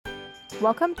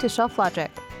Welcome to Shelf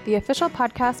Logic, the official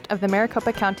podcast of the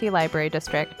Maricopa County Library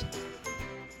District.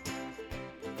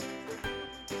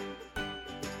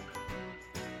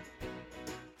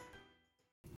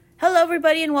 Hello,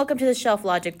 everybody, and welcome to the Shelf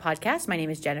Logic podcast. My name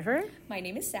is Jennifer. My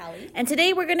name is Sally. And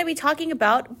today we're going to be talking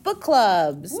about book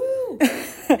clubs. Woo!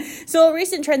 So a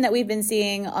recent trend that we've been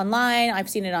seeing online, I've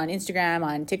seen it on Instagram,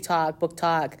 on TikTok, Book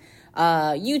Talk,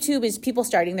 YouTube, is people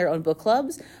starting their own book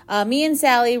clubs. Me and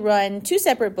Sally run two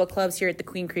separate book clubs here at the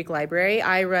Queen Creek Library.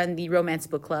 I run the Romance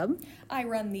Book Club. I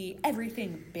run the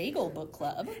Everything Bagel Book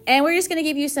Club. And we're just going to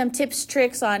give you some tips,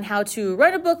 tricks on how to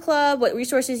run a book club, what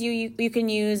resources you can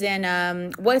use,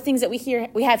 and what are things that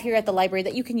we have here at the library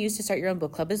that you can use to start your own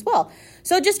book club as well.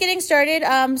 So just getting started,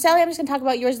 Sally, I'm just going to talk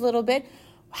about yours a little bit.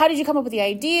 How did you come up with the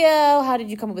idea? How did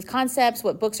you come up with concepts?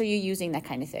 What books are you using? That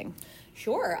kind of thing.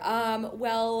 Sure.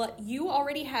 Well, you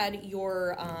already had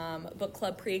your book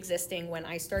club pre-existing when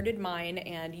I started mine,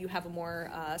 and you have a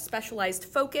more specialized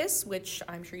focus, which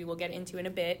I'm sure you will get into in a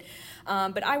bit.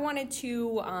 But I wanted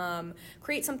to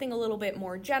create something a little bit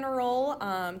more general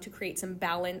to create some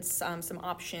balance, some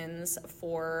options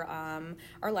for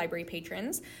our library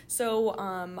patrons. So,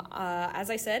 as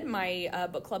I said, my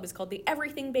book club is called the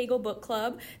Everything Bagel Book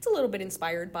Club. It's a little bit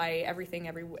inspired by Everything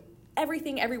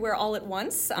Everywhere All at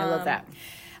Once. I love that.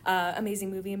 Amazing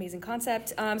movie, amazing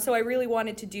concept. So I really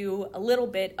wanted to do a little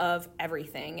bit of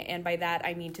everything. And by that,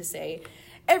 I mean to say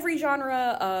every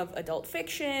genre of adult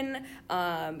fiction,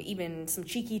 even some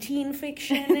cheeky teen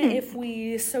fiction, if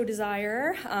we so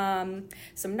desire.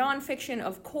 Some nonfiction,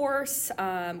 of course.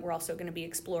 We're also going to be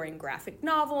exploring graphic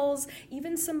novels,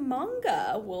 even some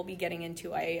manga we'll be getting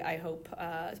into, I hope,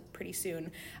 pretty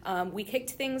soon. We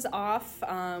kicked things off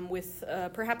with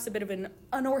perhaps a bit of an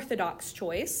unorthodox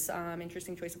choice.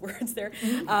 Interesting choice of words there.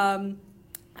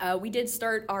 We did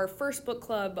start our first book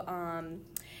club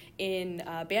in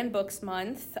Banned Books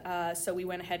Month, so we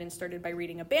went ahead and started by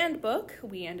reading a banned book.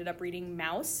 We ended up reading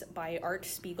Mouse by Art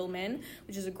Spiegelman,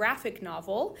 which is a graphic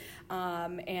novel,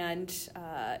 and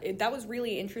that was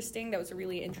really interesting. That was a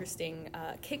really interesting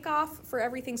kickoff for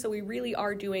everything, so we really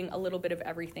are doing a little bit of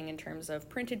everything in terms of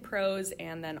printed prose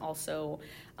and then also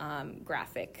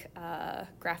graphic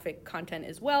content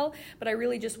as well. But I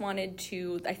really just wanted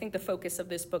to, I think the focus of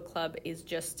this book club is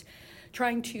just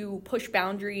trying to push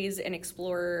boundaries and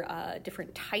explore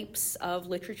different types of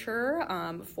literature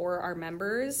for our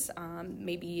members.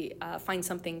 Maybe find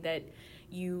something that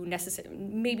you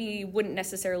maybe wouldn't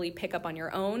necessarily pick up on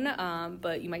your own,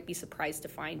 but you might be surprised to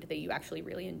find that you actually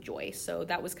really enjoy. So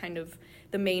that was kind of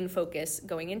the main focus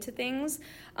going into things.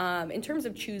 In terms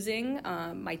of choosing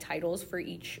my titles for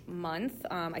each month,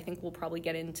 I think we'll probably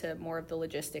get into more of the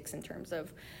logistics in terms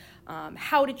of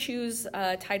how to choose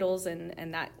titles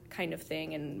and that kind of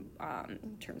thing, and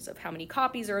in terms of how many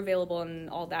copies are available and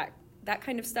all that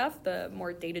kind of stuff, the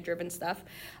more data-driven stuff.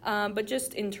 But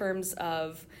just in terms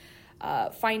of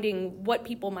finding what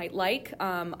people might like,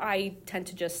 I tend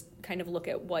to just kind of look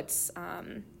at what's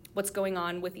going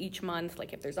on with each month,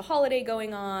 like if there's a holiday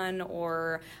going on,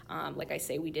 or like I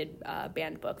say, we did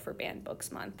Banned Book for Banned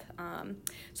Books Month.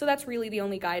 So that's really the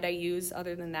only guide I use.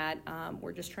 Other than that,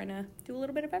 we're just trying to do a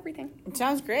little bit of everything. It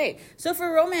sounds great. So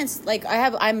for romance, like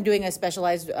I'm doing a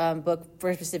specialized book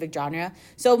for a specific genre.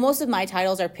 So most of my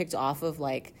titles are picked off of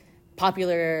like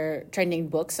popular trending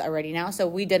books already now. So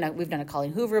we've done a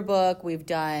Colleen Hoover book. We've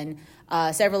done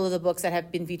several of the books that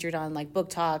have been featured on like Book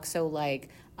Talk. So like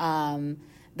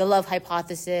The Love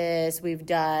Hypothesis. We've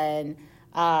done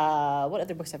what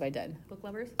other books have I done? Book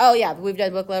Lovers? Oh yeah, we've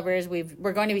done Book Lovers.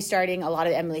 We're going to be starting a lot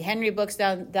of Emily Henry books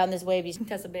down this way.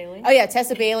 Tessa Bailey. Oh yeah,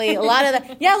 Tessa Bailey. A lot of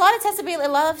Tessa Bailey. A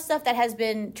lot of stuff that has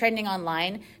been trending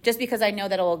online. Just because I know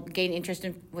that it will gain interest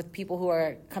with people who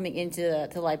are coming into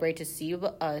the library to see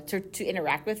to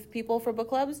interact with people for book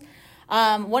clubs.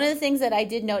 One of the things that I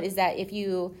did note is that if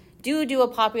you do a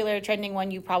popular trending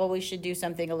one, you probably should do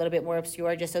something a little bit more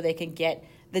obscure, just so they can get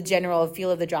the general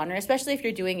feel of the genre, especially if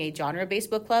you're doing a genre-based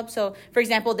book club. So, for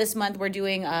example, this month we're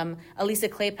doing Elisa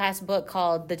Claypass book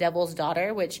called The Devil's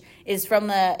Daughter, which is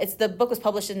the book was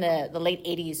published in the late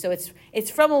 80s. So it's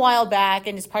from a while back,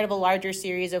 and it's part of a larger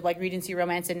series of like Regency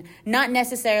romance, and not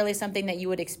necessarily something that you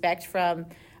would expect from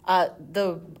a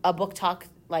Book Talk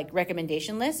like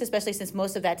recommendation list, especially since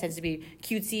most of that tends to be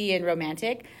cutesy and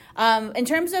romantic. In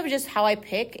terms of just how I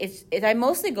pick, I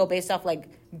mostly go based off like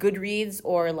Goodreads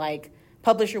or like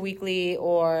Publisher Weekly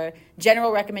or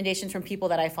general recommendations from people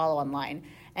that I follow online.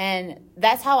 And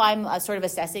that's how I'm sort of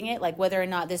assessing it, like whether or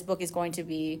not this book is going to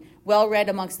be well read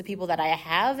amongst the people that I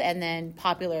have, and then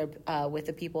popular with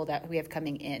the people that we have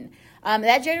coming in.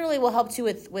 That generally will help too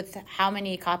with how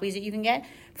many copies that you can get.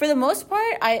 For the most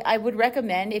part, I would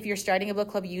recommend, if you're starting a book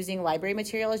club using library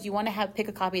materials, you want to pick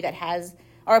a copy that has,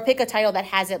 or pick a title that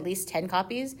has at least 10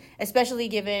 copies, especially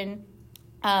given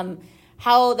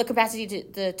how the capacity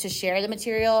to share the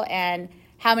material and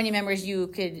how many members you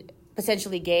could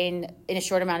potentially gain in a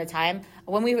short amount of time.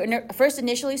 When we first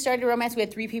initially started Romance, we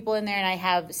had 3 people in there, and I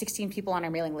have 16 people on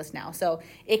our mailing list now. So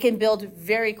it can build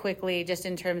very quickly, just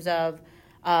in terms of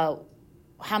how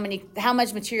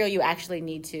much material you actually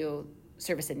need to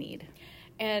service a need.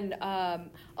 And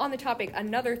on the topic,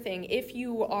 another thing, if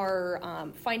you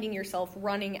are finding yourself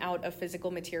running out of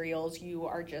physical materials, you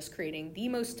are just creating the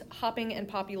most hopping and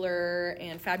popular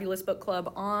and fabulous book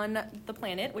club on the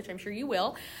planet, which I'm sure you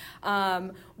will.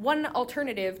 One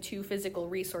alternative to physical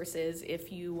resources,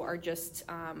 if you are just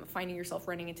finding yourself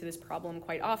running into this problem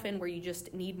quite often where you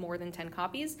just need more than 10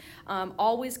 copies,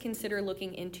 always consider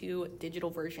looking into digital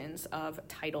versions of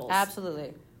titles.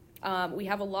 Absolutely. We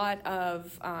have a lot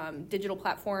of digital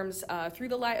platforms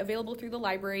available through the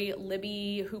library.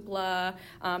 Libby, Hoopla,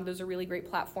 those are really great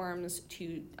platforms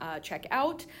to check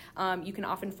out. You can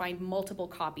often find multiple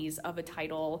copies of a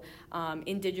title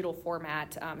in digital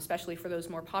format, especially for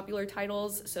those more popular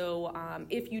titles. So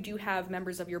if you do have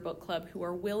members of your book club who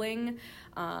are willing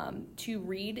to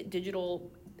read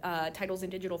digital titles in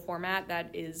digital format, that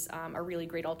is a really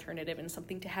great alternative and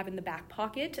something to have in the back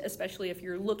pocket, especially if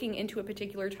you're looking into a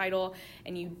particular title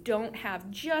and you don't have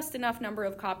just enough number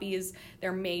of copies.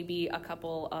 There may be a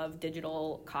couple of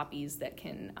digital copies that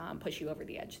can push you over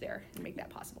the edge there and make that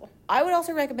possible. I would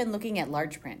also recommend looking at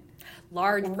large print.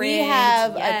 Large print. We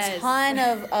have a ton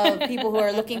of people who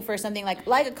are looking for something like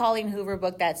a Colleen Hoover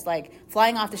book that's like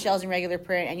flying off the shelves in regular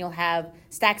print, and you'll have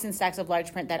stacks and stacks of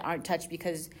large print that aren't touched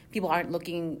because people aren't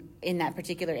looking in that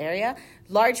particular area.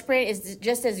 Large print is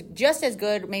just as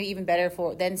good, maybe even better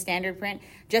than standard print,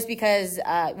 just because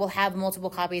we'll have multiple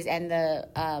copies, and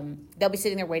they'll be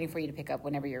sitting there waiting for you to pick up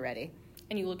whenever you're ready.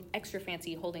 And you look extra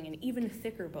fancy holding an even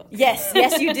thicker book. Yes,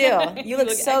 you do. You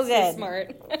look so good.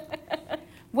 Smart.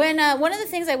 When one of the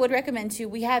things I would recommend too,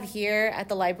 we have here at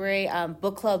the library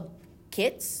book club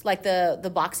kits, like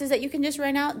the boxes that you can just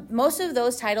rent out. Most of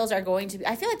those titles are going to be,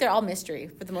 I feel like they're all mystery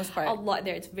for the most part. A lot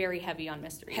there. It's very heavy on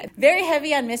mystery. Very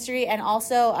heavy on mystery, and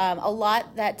also a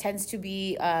lot that tends to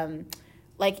be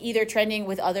like either trending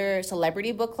with other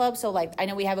celebrity book clubs. So like I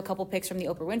know we have a couple picks from the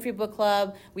Oprah Winfrey book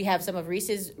club. We have some of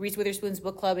Reese Witherspoon's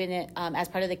book club in it as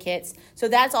part of the kits. So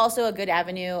that's also a good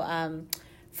avenue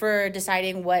for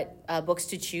deciding what books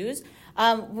to choose.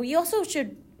 We also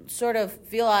should sort of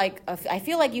I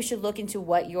feel like you should look into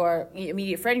what your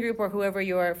immediate friend group or whoever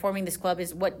you're forming this club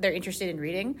is, what they're interested in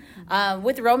reading.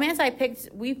 With romance, I picked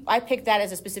that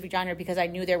as a specific genre because I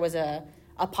knew there was a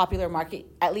popular market,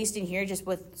 at least in here, just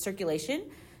with circulation.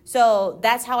 So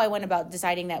that's how I went about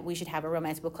deciding that we should have a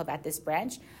romance book club at this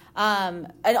branch. An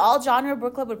all genre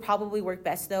book club would probably work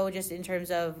best though, just in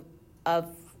terms of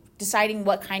deciding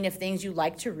what kind of things you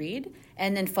like to read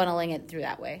and then funneling it through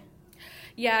that way.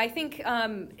 Yeah, I think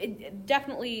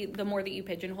definitely the more that you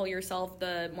pigeonhole yourself,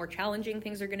 the more challenging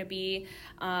things are going to be.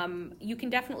 You can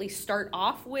definitely start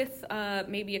off with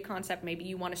maybe a concept. Maybe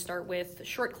you want to start with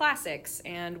short classics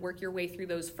and work your way through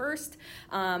those first.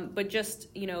 But just,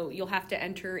 you'll have to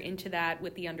enter into that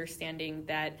with the understanding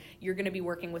that you're going to be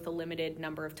working with a limited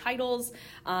number of titles,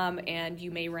 and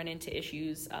you may run into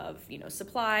issues of,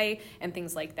 supply and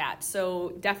things like that.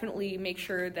 So definitely make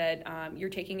sure that you're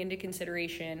taking into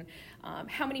consideration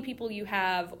how many people you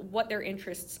have, what their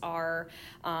interests are,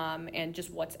 and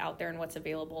just what's out there and what's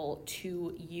available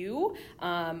to you.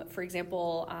 For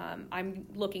example, I'm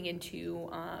looking into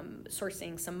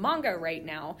sourcing some manga right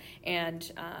now,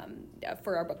 and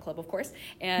for our book club, of course.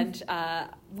 And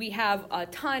we have a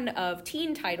ton of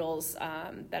teen titles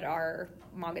that are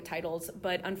manga titles,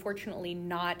 but unfortunately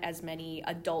not as many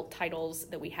adult titles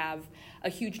that we have a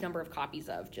huge number of copies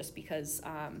of, just because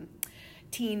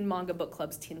teen manga book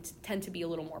clubs tend to be a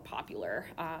little more popular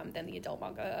than the adult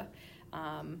manga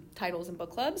titles and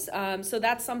book clubs. So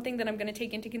that's something that I'm going to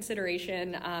take into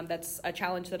consideration. That's a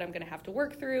challenge that I'm going to have to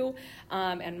work through,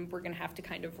 and we're going to have to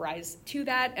kind of rise to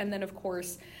that. And then, of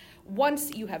course,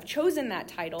 once you have chosen that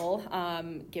title,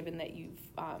 given that you've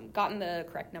gotten the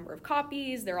correct number of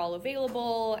copies, they're all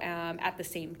available at the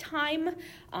same time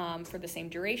for the same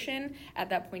duration. At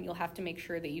that point, you'll have to make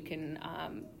sure that you can,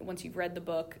 once you've read the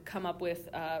book, come up with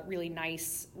a really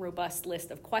nice, robust list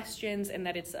of questions, and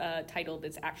that it's a title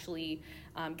that's actually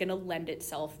going to lend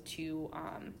itself to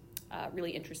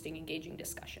really interesting, engaging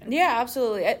discussion. Yeah,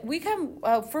 absolutely.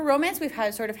 For romance, we've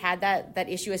had that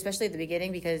issue, especially at the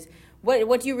beginning, because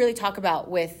what do you really talk about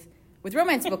with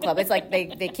romance book club? It's like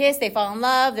they kiss, they fall in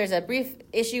love, there's a brief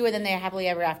issue, and then they're happily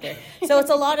ever after. So it's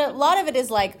a lot of it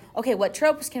is like, okay, what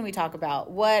tropes can we talk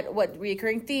about? What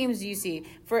recurring themes do you see?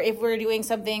 If we're doing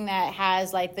something that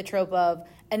has like the trope of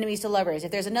enemies to lovers,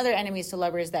 if there's another enemies to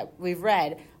lovers that we've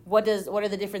read, what are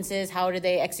the differences? How do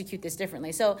they execute this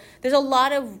differently? So there's a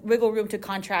lot of wiggle room to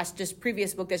contrast just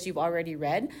previous book that you've already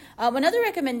read. Another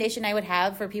recommendation I would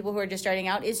have for people who are just starting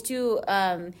out is to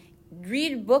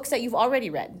read books that you've already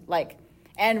read,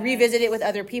 and revisit it with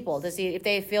other people to see if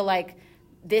they feel like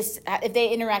if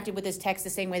they interacted with this text the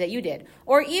same way that you did,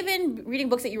 or even reading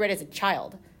books that you read as a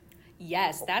child.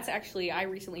 Yes, that's actually, I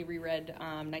recently reread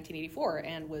 1984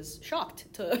 and was shocked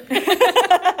to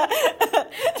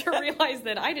to realize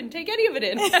that I didn't take any of it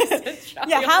in as a child.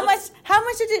 Yeah, how much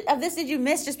of this did you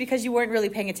miss just because you weren't really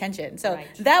paying attention? So Right.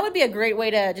 That would be a great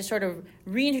way to just sort of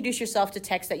reintroduce yourself to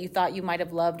texts that you thought you might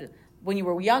have loved when you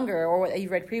were younger or what you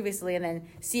read previously, and then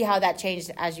see how that changed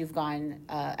as you've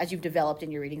developed in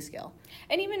your reading skill.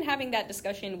 And even having that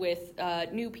discussion with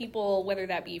new people, whether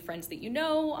that be friends that you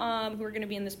know who are going to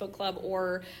be in this book club,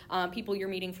 or people you're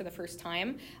meeting for the first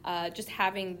time, just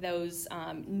having those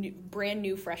brand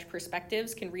new, fresh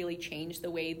perspectives can really change the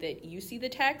way that you see the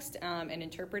text and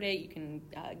interpret it. You can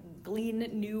glean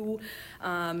new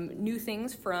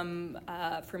things from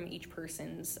each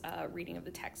person's reading of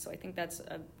the text. So I think that's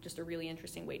just a really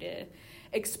interesting way to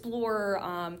explore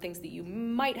things that you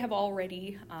might have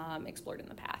already explored in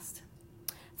the past.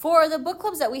 For the book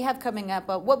clubs that we have coming up,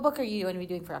 what book are you going to be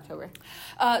doing for October?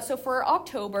 So for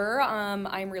October,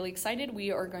 I'm really excited.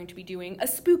 We are going to be doing a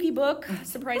spooky book.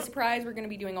 Surprise, surprise. We're going to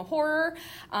be doing a horror.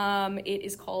 It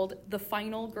is called The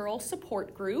Final Girl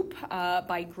Support Group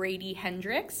by Grady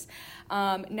Hendrix.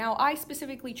 Now, I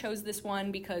specifically chose this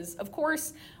one because, of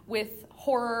course, with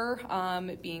horror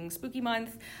being spooky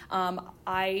month,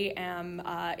 I am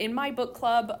in my book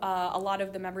club. A lot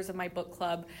of the members of my book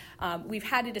club, we've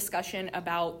had a discussion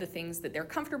about the things that they're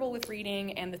comfortable with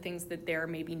reading and the things that they're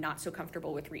maybe not so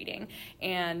comfortable with reading.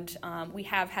 And we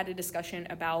have had a discussion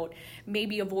about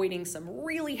maybe avoiding some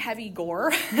really heavy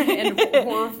gore and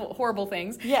horrible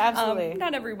things. Yeah, absolutely.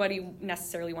 Not everybody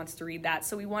necessarily wants to read that,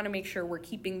 so we want to make sure we're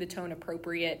keeping the tone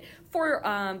appropriate for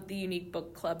the unique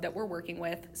book club that we're working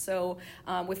with. So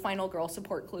with Final Girl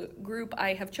Support Group,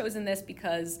 I have chosen this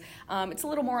because it's a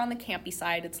little more on the campy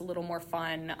side. It's a little more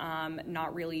fun,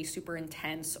 not really super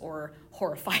intense or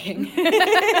horrifying,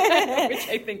 which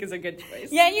I think is a good choice.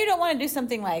 Yeah, and you don't want to do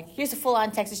something like, here's a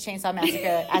full-on Texas Chainsaw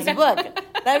Massacre as a book.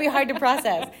 That would be hard to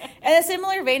process. In a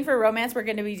similar vein for romance, we're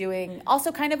going to be doing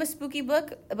also kind of a spooky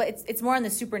book, but it's more on the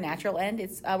supernatural end.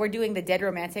 We're doing The Dead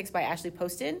Romantics by Ashley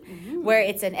Poston, where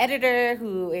it's an editor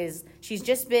she's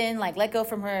just been let go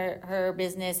from her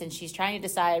business, and she's trying to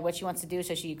decide what she wants to do.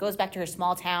 So she goes back to her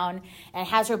small town and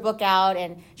has her book out,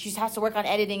 and she has to work on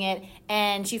editing it,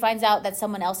 and she finds out that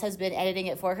someone else has been editing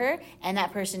it for her, and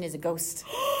that person is a ghost.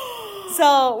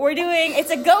 So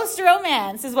it's a ghost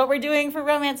romance is what we're doing for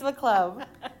Romance Book Club.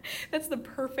 That's the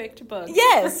perfect book.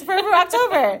 Yes, for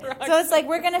October. So it's like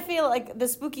we're going to feel like the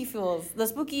spooky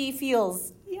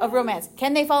feels of romance.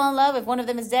 Can they fall in love? If one of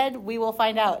them is dead, we will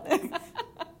find out.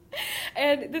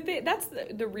 And that's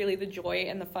really the joy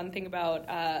and the fun thing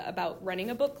about running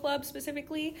a book club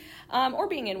specifically, or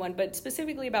being in one, but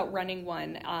specifically about running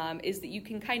one, is that you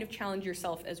can kind of challenge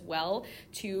yourself as well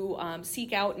to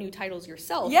seek out new titles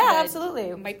yourself. Yeah, that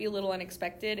absolutely. might be a little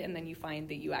unexpected, and then you find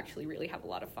that you actually really have a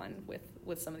lot of fun with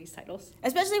some of these titles.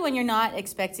 Especially when you're not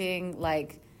expecting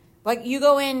like you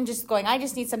go in just going, I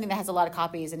just need something that has a lot of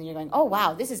copies, and then you're going, oh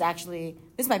wow, this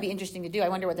might be interesting to do. I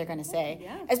wonder what they're going to say.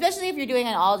 Yeah. Especially if you're doing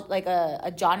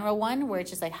a genre one where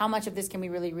it's just like, how much of this can we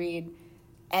really read?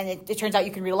 And it turns out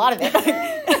you can read a lot of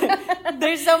it.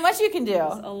 There's so much you can do.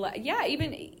 Yeah,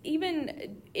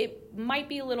 even it might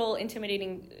be a little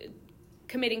intimidating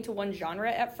committing to one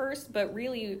genre at first, but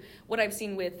really what I've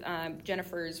seen with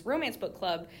Jennifer's romance book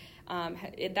club,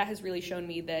 that has really shown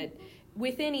me that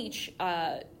within each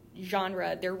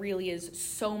genre, there really is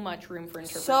so much room for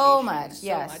interpretation. So much,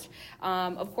 yes.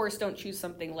 Of course, don't choose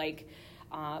something like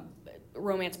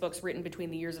romance books written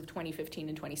between the years of 2015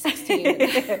 and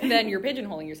 2016, then you're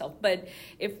pigeonholing yourself. But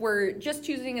if we're just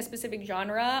choosing a specific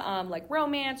genre, like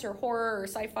romance or horror or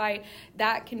sci-fi,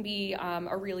 that can be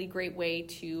a really great way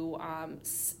to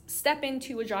step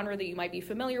into a genre that you might be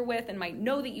familiar with and might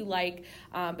know that you like,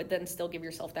 but then still give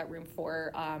yourself that room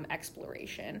for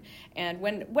exploration. And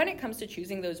when it comes to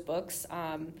choosing those books,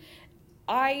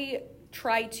 I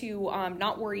try to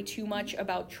not worry too much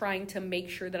about trying to make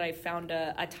sure that I've found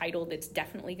a title that's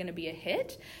definitely going to be a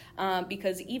hit,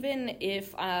 because even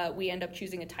if we end up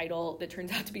choosing a title that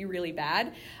turns out to be really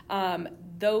bad,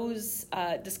 those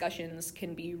discussions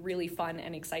can be really fun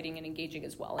and exciting and engaging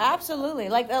as well. Absolutely.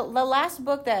 Like the last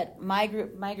book that my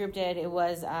group did, it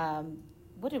was,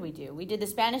 what did we do? We did The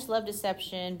Spanish Love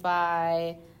Deception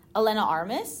by Elena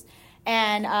Armas,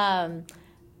 and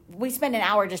we spent an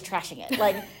hour just trashing it.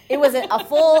 Like, it was a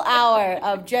full hour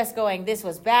of just going, this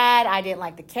was bad, I didn't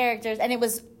like the characters, and it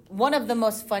was one of the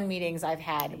most fun meetings I've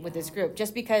had with this group,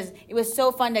 just because it was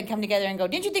so fun to come together and go,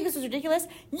 didn't you think this was ridiculous?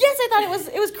 Yes, I thought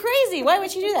it was crazy. Why would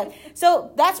she do that?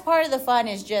 So that's part of the fun,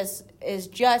 is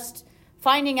just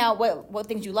finding out what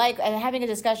things you like and having a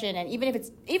discussion. And even if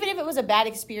it was a bad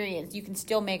experience, you can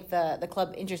still make the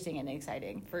club interesting and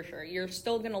exciting. For sure. You're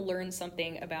still going to learn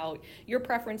something about your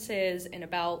preferences and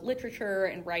about literature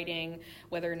and writing,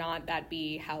 whether or not that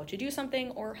be how to do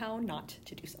something or how not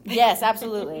to do something. Yes,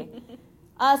 absolutely.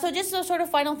 So just some sort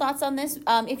of final thoughts on this.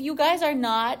 If you guys are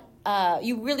not,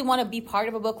 you really want to be part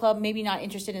of a book club, maybe not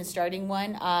interested in starting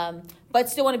one, but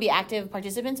still want to be active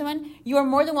participants in one, you are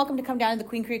more than welcome to come down to the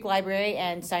Queen Creek Library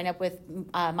and sign up with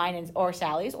mine or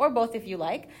Sally's, or both if you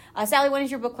like. Sally, when is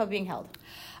your book club being held?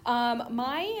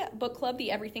 My book club,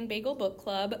 the Everything Bagel Book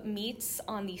Club, meets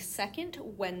on the second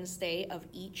Wednesday of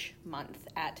each month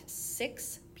at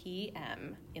 6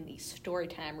 p.m. in the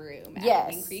Storytime Room at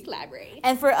Queen Creek Library.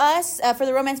 And for us, for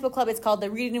the Romance Book Club, it's called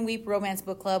the Read and Weep Romance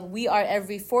Book Club. We are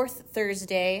every fourth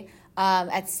Thursday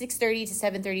at 6:30 to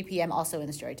 7:30 p.m. also in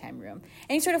the Storytime Room.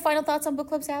 Any sort of final thoughts on book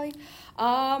club, Sally?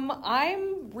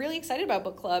 I'm really excited about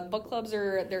book club. Book clubs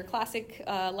they're a classic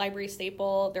library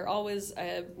staple. They're always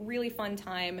a really fun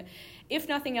time. If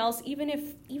nothing else, even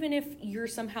if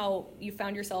you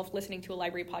found yourself listening to a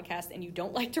library podcast and you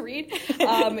don't like to read,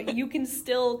 you can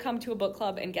still come to a book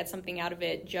club and get something out of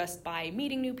it just by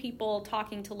meeting new people,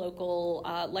 talking to local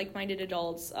like-minded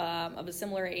adults of a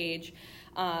similar age,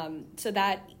 so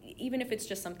that even if it's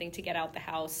just something to get out the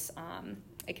house,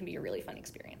 it can be a really fun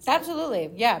experience.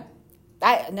 Absolutely, yeah.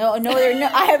 I have no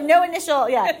initial,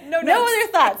 no other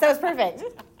thoughts. That was perfect.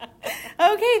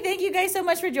 Okay, thank you guys so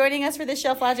much for joining us for the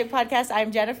Shelf Logic podcast.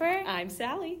 I'm Jennifer. I'm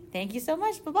Sally. Thank you so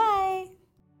much. Bye-bye.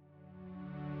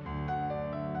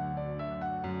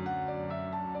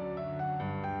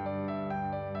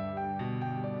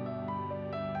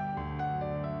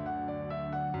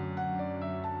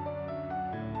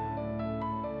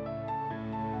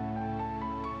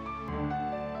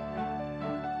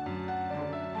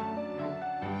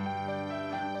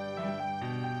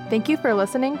 Thank you for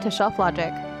listening to Shelf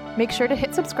Logic. Make sure to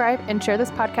hit subscribe and share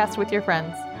this podcast with your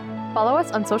friends. Follow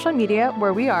us on social media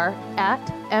where we are at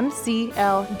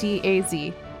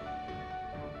MCLDAZ.